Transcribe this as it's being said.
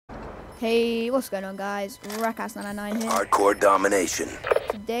Hey, what's going on, guys? Rakas99 here. Hardcore domination.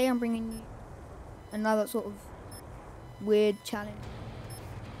 Today I'm bringing you another sort of weird challenge.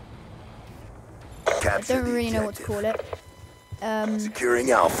 Capture I don't really the know what to call it. Securing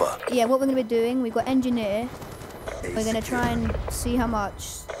Alpha. Yeah, what we're going to be doing, we've got Engineer. We're going to try and see how much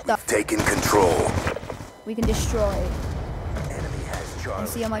stuff Taking control. we can destroy. Enemy has And Charlie.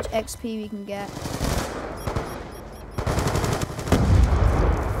 see how much XP we can get.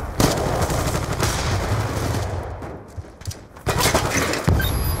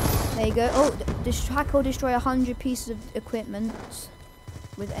 There you go. Oh, this hacker will destroy 100 pieces of equipment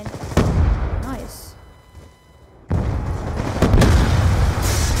with any. Nice.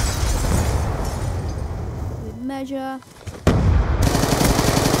 Good measure.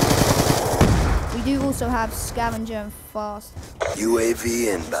 We do also have scavenger and fast, UAV just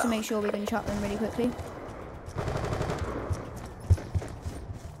to inbound. make sure we can chuck them really quickly.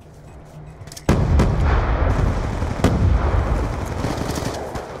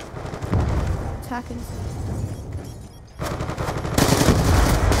 Attacking.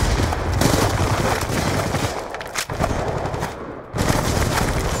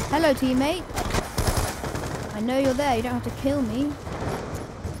 Hello, teammate. I know you're there. You don't have to kill me.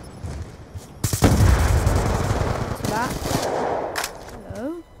 What's that?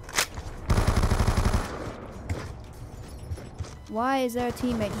 Hello. Why is there a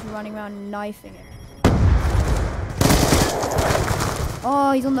teammate just running around knifing it?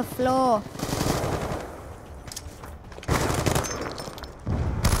 Oh, he's on the floor.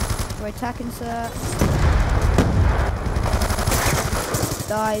 We're attacking, sir.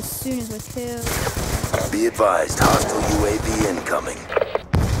 Die as soon as we're killed. Be advised, hostile UAV incoming.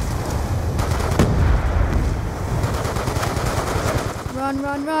 Run,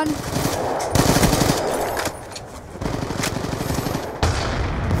 run, run.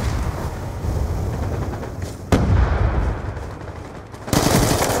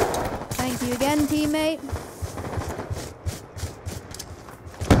 Thank you again, teammate.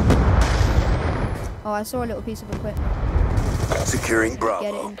 Oh, I saw a little piece of equipment. Securing Get it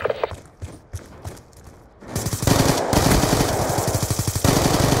Bravo. in.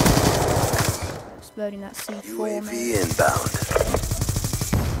 Exploding that C4. UAV mate. inbound.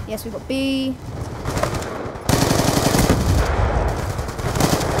 Yes, we got B.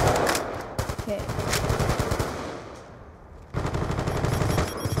 Okay.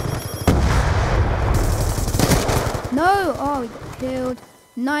 No! Oh, we got killed.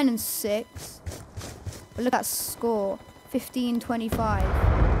 9 and 6. But look at that score. 15-25.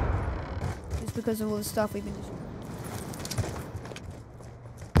 Just because of all the stuff we've been destroying.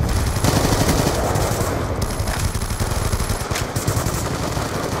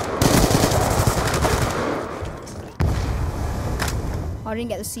 I didn't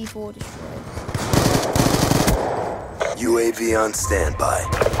get the C4 destroyed. UAV on standby.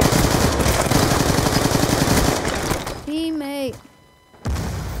 Teammate.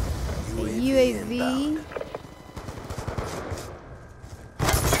 UAV UAV. inbound.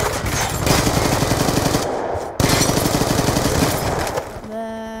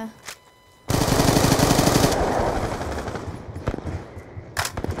 There.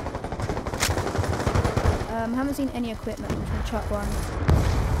 Haven't seen any equipment. I'm just gonna chuck one.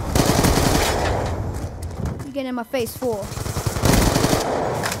 You getting in my face for?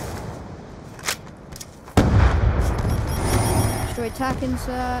 Destroy attack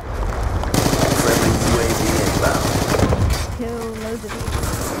insert. Friendly UAV inbound. Kill loads of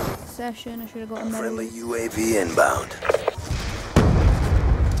session. I should have got a medal. Friendly UAV inbound.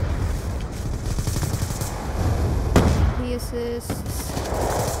 Key assists.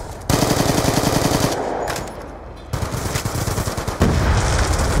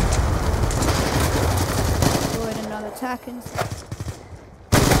 Destroyed another attack insert.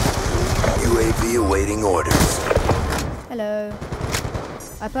 UAV awaiting orders. Hello.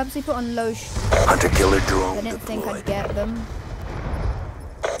 I purposely put on low Hunter-killer I drone didn't think I'd deployed. get them.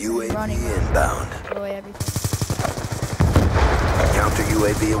 UAV Running around. inbound. Destroy everything. Counter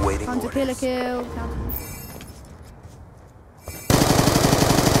UAV awaiting Hunter orders. killer kill. Counter.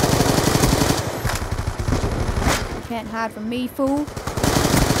 You can't hide from me, fool.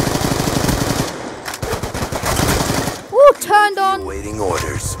 Ooh, turned on. Awaiting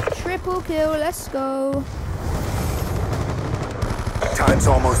orders. Triple kill. Let's go. Time's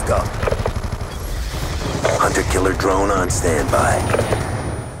almost up. Hunter-killer drone on standby.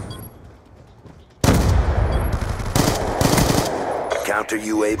 Counter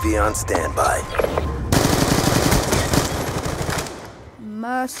UAV on standby.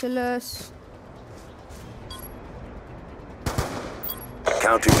 Merciless.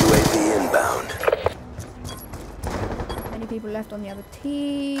 Counter UAV inbound. Many people left on the other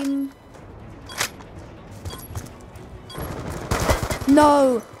team.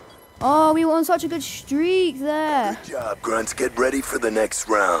 No! Oh, we were on such a good streak there. Good job, Grunts. Get ready for the next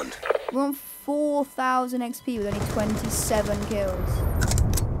round. We're on 4,000 XP with only 27 kills.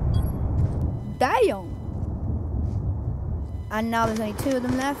 Damn! And now there's only 2 of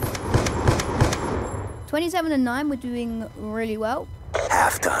them left. 27 and 9, we're doing really well.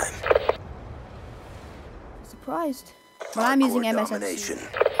 Halftime. Surprised. Well, I'm using Hardcore MSMC. domination.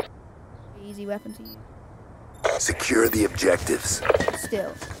 Easy weapon to use. Secure the objectives.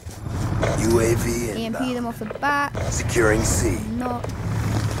 Still. UAV EMP inbound. them off the back. Securing C. Not.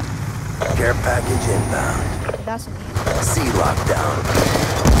 Care package inbound. That's an easy. C lockdown.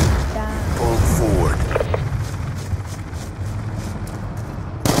 Damn. Pulled forward.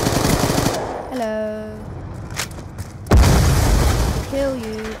 Hello. Kill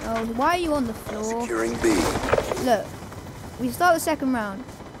you. Oh, why are you on the floor? Securing B. Look. We start the second round.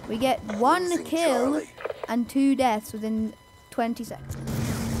 We get 1 Losing kill Charlie. and 2 deaths within 20 seconds.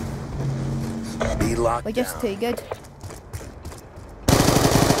 B lockdown. We're just too good.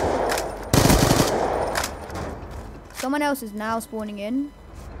 Someone else is now spawning in.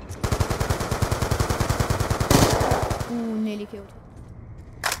 Ooh, nearly killed.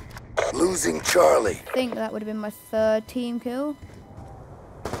 Losing Charlie. I think that would have been my 3rd team kill.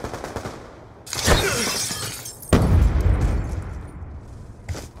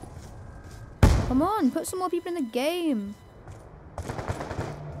 Come on, put some more people in the game.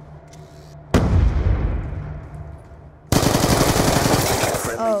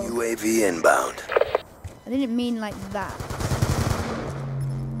 Friendly UAV inbound. I didn't mean like that.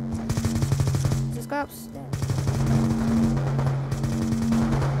 Just go upstairs.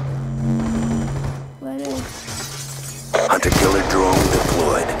 Where is? Hunter-killer drone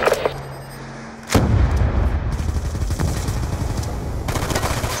deployed.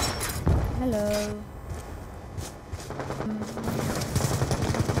 Hello.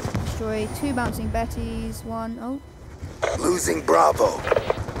 Destroy 2 bouncing Bettys. 1. Oh. Losing Bravo.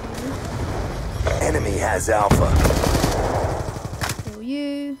 Enemy has Alpha. Kill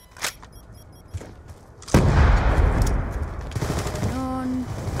you. Going on.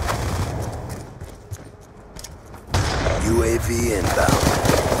 UAV inbound.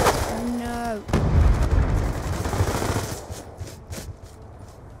 No.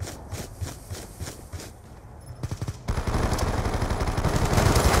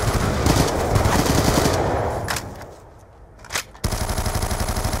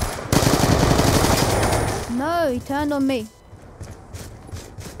 No, he turned on me.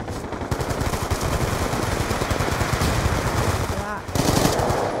 That.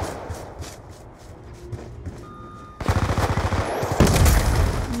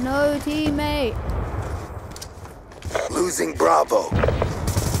 No, teammate. Losing Bravo.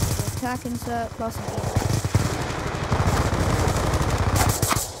 Attack insert plus B.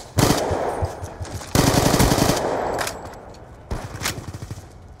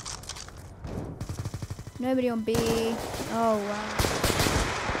 Nobody on B. Oh wow.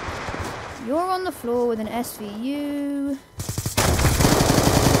 You're on the floor with an SVU.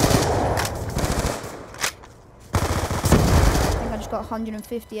 I think I just got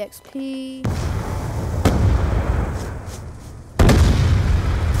 150 XP.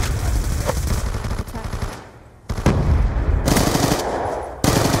 Attack.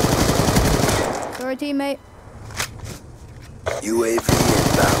 Sorry, teammate. UAV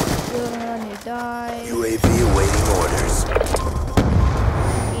inbound. You're gonna die. UAV awaiting orders.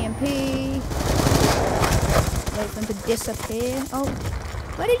 EMP. Wait for them to disappear. Oh,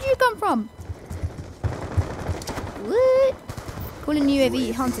 where did you come from? What? Calling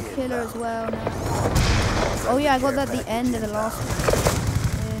UAV hunter killer as well now. Oh yeah, I got that at the end of the last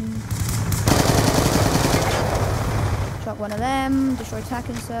one. Shot one of them. Destroy attack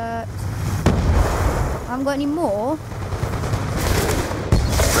insert. I haven't got any more.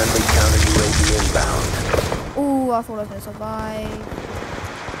 Friendly counter UAV inbound. Oh, I thought I was gonna survive.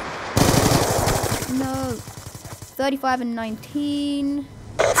 No. 35 and 19.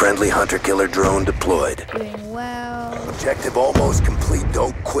 Friendly hunter-killer drone deployed. Doing well. Objective almost complete.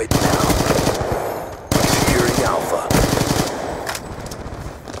 Don't quit now. Securing Alpha.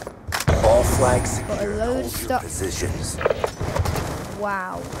 All flags Got a secured. load of Hold your stuff. positions.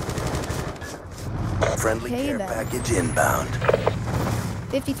 Wow. Friendly Okay, care then. package inbound.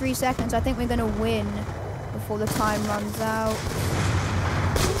 53 seconds. I think we're gonna win before the time runs out.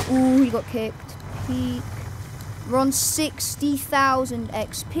 Ooh, he got kicked. Peak. We're on 60,000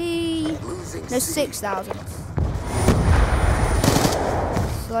 XP. Losing No, C. 6,000.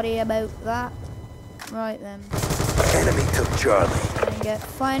 Sorry about that. Right then. Enemy took Charlie. And get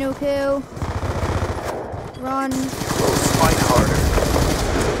final kill. Run. Close fight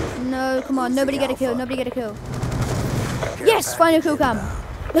harder. No, come on. Nobody get a kill. Alpha. Nobody get a kill. Care Yes, final kill package cam.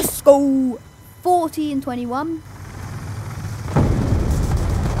 inbound. Let's go. 40 and 21.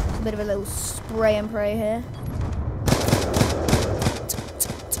 A bit of a little spray and pray here.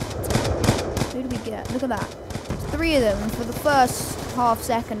 Who do we get? Look at that. 3 of them. For the first half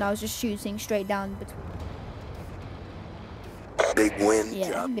second, I was just shooting straight down between. Big win. Yeah,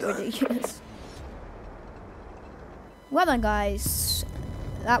 a Job bit done. ridiculous. Well then, guys,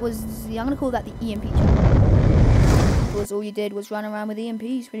 that was, I'm gonna call that the EMP challenge. Because all you did was run around with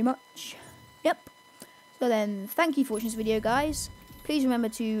EMPs, pretty much. Yep. So then, thank you for watching this video, guys. Please remember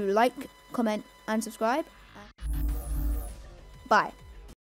to like, comment, and subscribe. Bye.